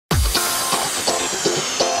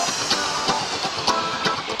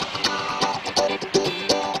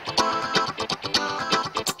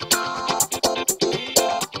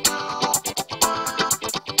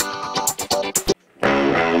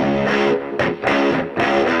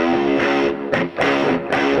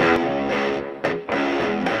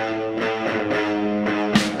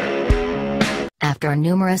After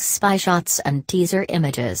numerous spy shots and teaser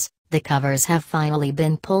images, the covers have finally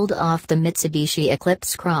been pulled off the Mitsubishi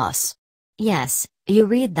Eclipse Cross. Yes, you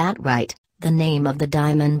read that right, the name of the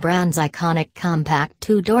Diamond brand's iconic compact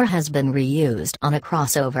two-door has been reused on a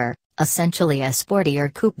crossover, essentially a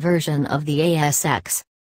sportier coupe version of the ASX.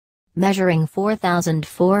 Measuring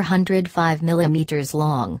 4,405 mm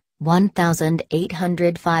long,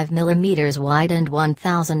 1,805 mm wide and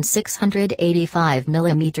 1,685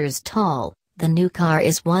 mm tall, the new car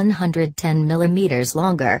is 110 mm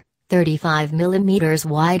longer, 35 mm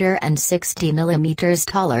wider and 60 mm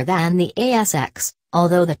taller than the ASX,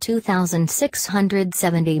 although the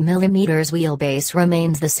 2,670 mm wheelbase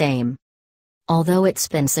remains the same. Although it's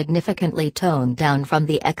been significantly toned down from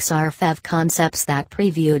the XR-FEV concepts that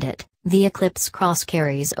previewed it, the Eclipse Cross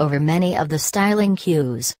carries over many of the styling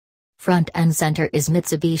cues. Front and center is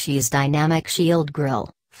Mitsubishi's dynamic shield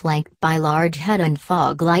grille, flanked by large head and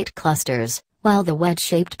fog light clusters, while the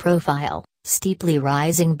wedge-shaped profile, steeply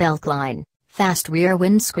rising beltline, fast rear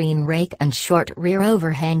windscreen rake and short rear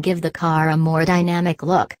overhang give the car a more dynamic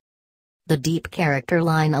look. The deep character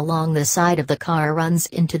line along the side of the car runs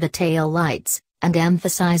into the tail lights, and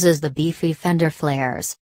emphasizes the beefy fender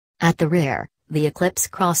flares. At the rear, the Eclipse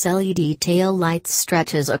Cross LED tail lights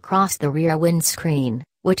stretches across the rear windscreen,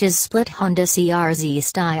 which is split Honda CRZ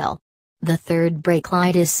style. The third brake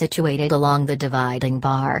light is situated along the dividing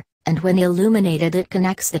bar, and when illuminated it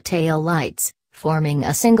connects the tail lights, forming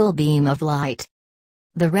a single beam of light.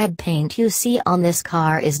 The red paint you see on this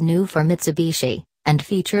car is new for Mitsubishi, and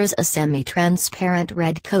features a semi-transparent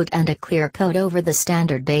red coat and a clear coat over the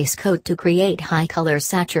standard base coat to create high color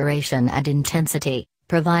saturation and intensity,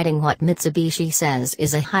 providing what Mitsubishi says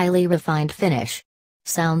is a highly refined finish.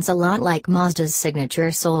 Sounds a lot like Mazda's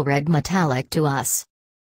signature Soul Red Metallic to us.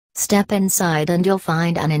 Step inside and you'll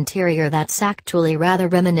find an interior that's actually rather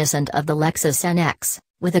reminiscent of the Lexus NX,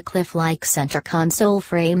 with a cliff-like center console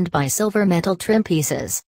framed by silver metal trim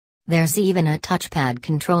pieces. There's even a touchpad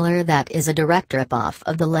controller that is a direct rip-off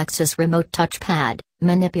of the Lexus remote touchpad,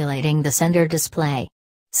 manipulating the center display.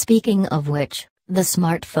 Speaking of which, the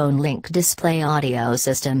smartphone link display audio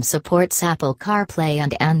system supports Apple CarPlay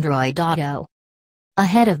and Android Auto.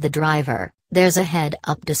 Ahead of the driver, there's a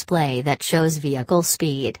head-up display that shows vehicle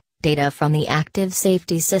speed, data from the active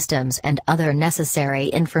safety systems and other necessary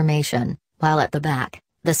information, while at the back,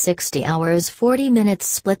 the 60 hours 40 minutes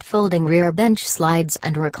split folding rear bench slides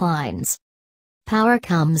and reclines. Power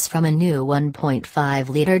comes from a new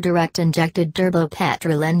 1.5-liter direct-injected turbo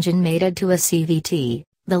petrol engine mated to a CVT,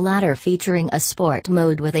 the latter featuring a sport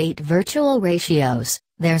mode with 8 virtual ratios.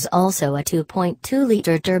 There's also a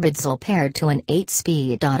 2.2-liter turbodiesel paired to an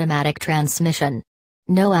 8-speed automatic transmission.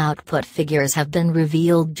 No output figures have been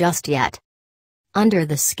revealed just yet. Under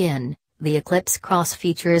the skin, the Eclipse Cross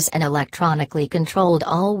features an electronically controlled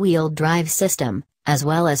all-wheel drive system, as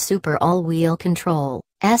well as Super All-Wheel Control,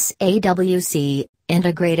 SAWC,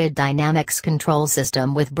 Integrated Dynamics Control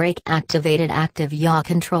System with Brake-Activated Active Yaw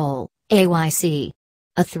Control, AYC.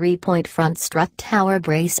 A 3-point front strut tower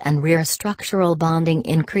brace and rear structural bonding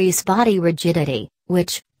increase body rigidity,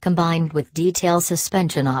 which, combined with detail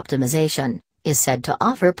suspension optimization, is said to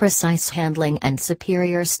offer precise handling and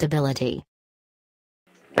superior stability.